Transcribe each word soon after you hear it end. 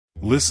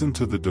Listen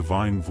to the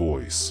divine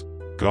voice.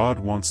 God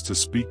wants to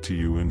speak to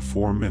you in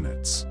 4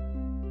 minutes.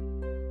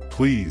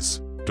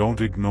 Please,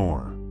 don't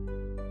ignore.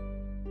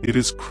 It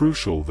is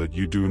crucial that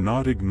you do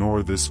not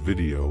ignore this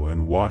video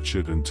and watch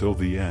it until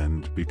the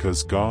end,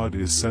 because God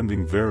is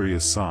sending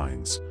various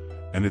signs,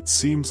 and it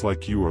seems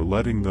like you are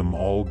letting them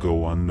all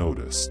go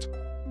unnoticed.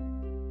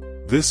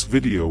 This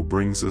video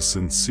brings a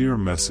sincere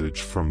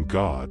message from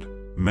God,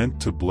 meant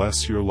to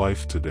bless your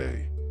life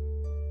today.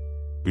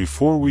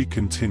 Before we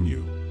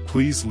continue,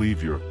 please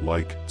leave your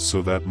like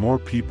so that more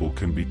people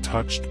can be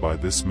touched by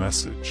this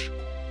message.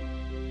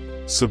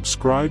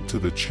 Subscribe to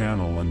the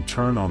channel and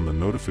turn on the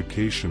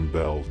notification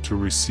bell to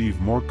receive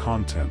more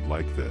content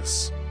like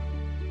this.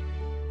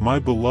 My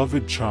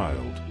beloved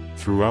child,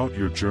 throughout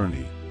your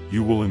journey,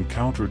 you will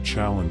encounter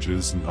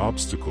challenges and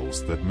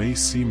obstacles that may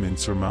seem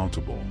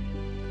insurmountable.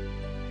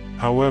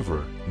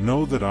 However,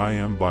 know that I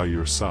am by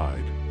your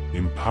side,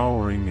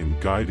 empowering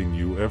and guiding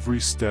you every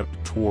step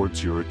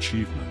towards your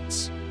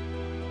achievements.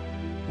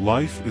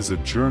 Life is a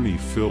journey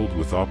filled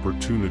with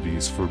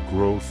opportunities for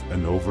growth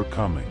and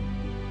overcoming.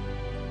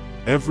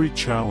 Every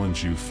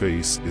challenge you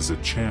face is a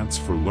chance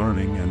for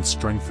learning and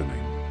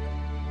strengthening.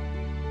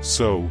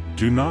 So,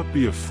 do not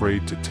be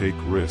afraid to take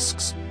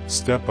risks,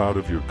 step out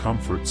of your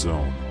comfort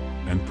zone,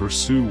 and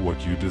pursue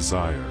what you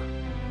desire.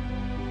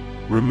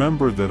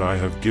 Remember that I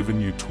have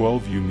given you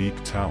 12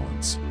 unique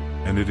talents,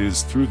 and it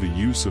is through the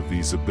use of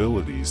these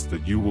abilities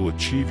that you will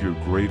achieve your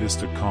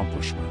greatest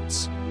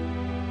accomplishments.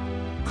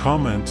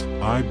 Comment,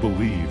 "I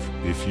believe,"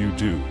 if you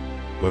do.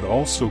 But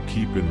also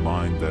keep in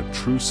mind that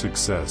true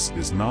success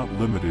is not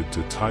limited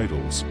to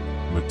titles,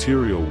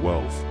 material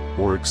wealth,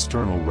 or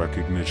external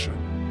recognition.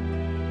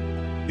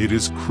 It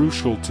is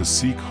crucial to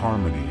seek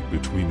harmony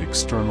between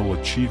external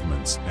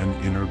achievements and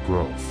inner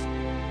growth.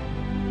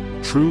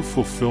 True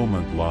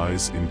fulfillment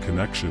lies in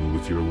connection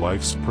with your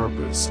life's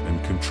purpose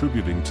and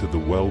contributing to the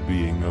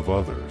well-being of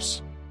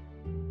others.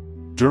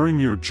 During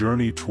your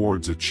journey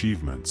towards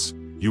achievements,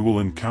 you will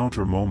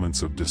encounter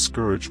moments of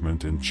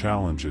discouragement and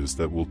challenges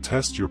that will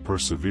test your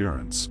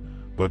perseverance,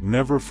 but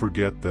never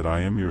forget that I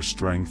am your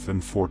strength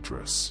and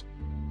fortress.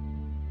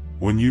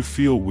 When you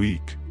feel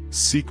weak,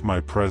 seek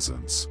my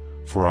presence,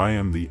 for I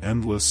am the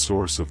endless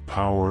source of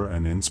power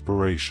and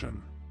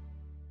inspiration.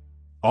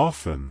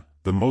 Often,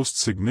 the most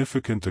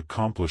significant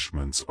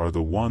accomplishments are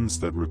the ones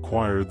that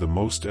require the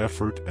most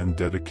effort and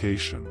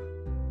dedication.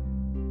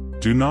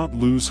 Do not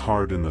lose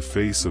heart in the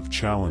face of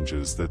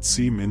challenges that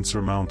seem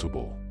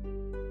insurmountable.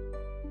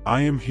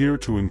 I am here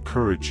to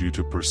encourage you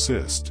to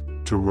persist,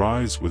 to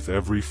rise with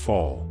every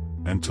fall,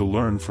 and to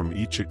learn from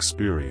each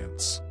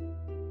experience.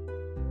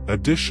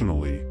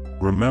 Additionally,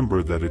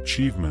 remember that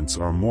achievements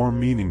are more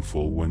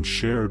meaningful when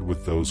shared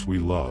with those we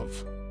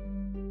love.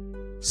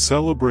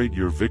 Celebrate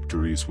your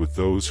victories with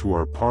those who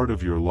are part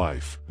of your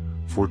life,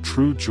 for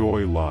true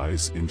joy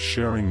lies in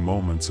sharing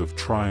moments of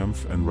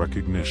triumph and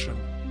recognition.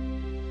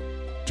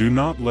 Do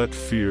not let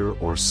fear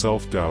or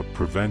self-doubt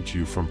prevent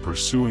you from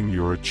pursuing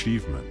your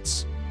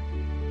achievements.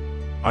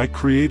 I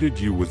created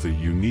you with a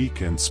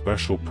unique and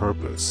special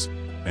purpose,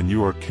 and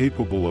you are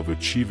capable of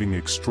achieving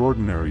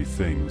extraordinary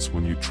things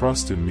when you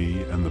trust in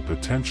me and the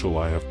potential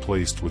I have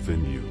placed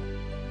within you.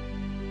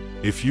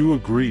 If you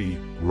agree,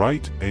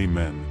 write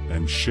Amen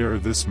and share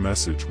this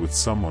message with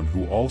someone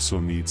who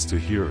also needs to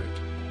hear it.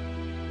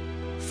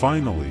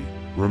 Finally,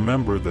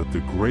 remember that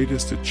the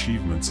greatest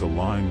achievements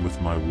align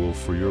with my will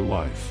for your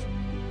life.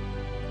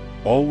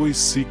 Always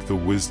seek the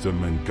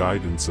wisdom and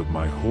guidance of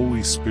my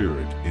Holy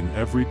Spirit in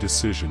every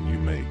decision you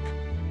make.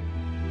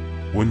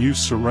 When you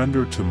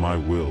surrender to my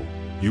will,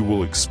 you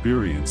will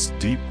experience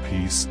deep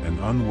peace and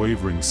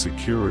unwavering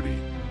security,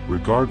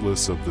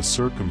 regardless of the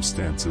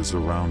circumstances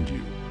around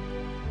you.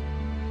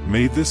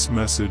 May this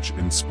message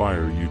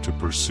inspire you to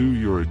pursue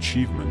your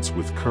achievements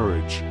with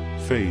courage,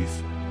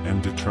 faith,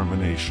 and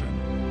determination.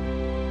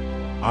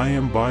 I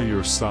am by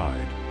your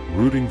side,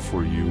 rooting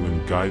for you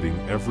and guiding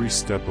every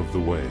step of the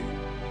way.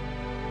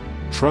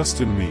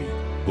 Trust in me,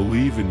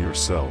 believe in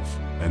yourself,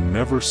 and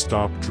never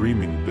stop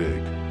dreaming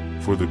big,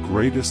 for the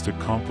greatest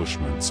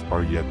accomplishments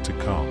are yet to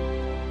come.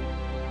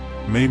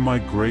 May my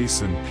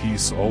grace and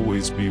peace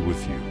always be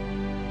with you.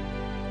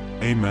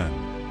 Amen.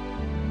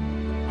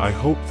 I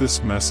hope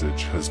this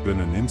message has been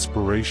an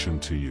inspiration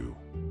to you.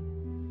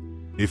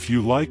 If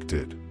you liked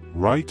it,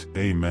 write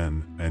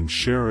Amen and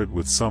share it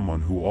with someone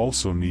who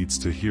also needs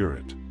to hear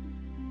it.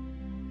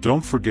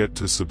 Don't forget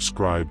to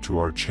subscribe to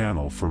our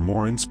channel for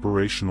more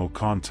inspirational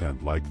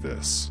content like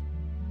this.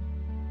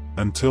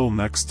 Until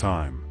next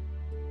time.